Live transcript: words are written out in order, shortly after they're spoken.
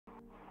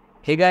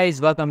Hey guys,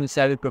 welcome to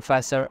Savvy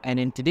Professor, and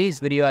in today's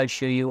video I'll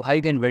show you how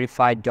you can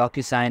verify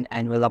DocuSign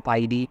Envelope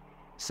ID.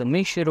 So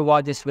make sure to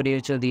watch this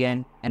video till the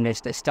end and let's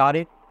get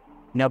started.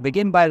 Now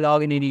begin by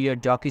logging into your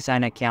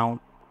DocuSign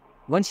account.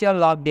 Once you are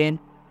logged in,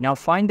 now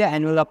find the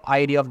envelope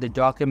ID of the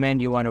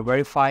document you want to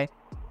verify.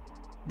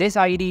 This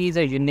ID is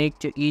unique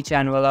to each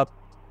envelope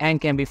and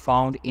can be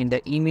found in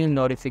the email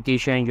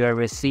notification you have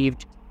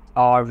received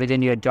or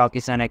within your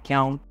DocuSign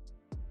account.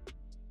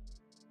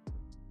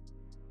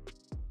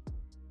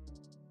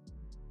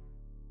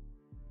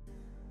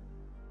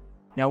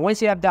 Now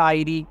once you have the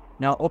ID,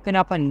 now open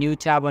up a new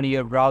tab on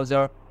your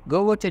browser,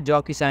 go over to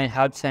DocuSign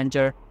Help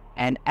Center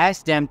and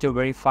ask them to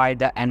verify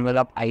the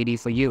envelope ID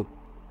for you.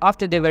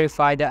 After they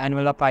verify the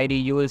envelope ID,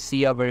 you will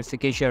see a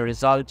verification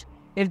result.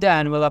 If the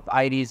envelope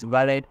ID is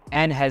valid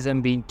and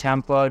hasn't been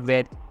tampered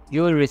with,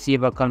 you will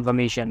receive a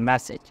confirmation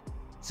message.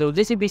 So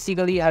this is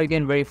basically how you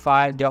can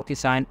verify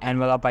DocuSign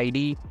Envelope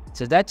ID.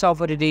 So that's all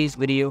for today's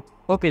video.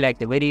 Hope you liked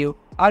the video.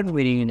 I'll be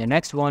meeting you in the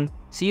next one.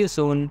 See you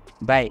soon.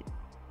 Bye.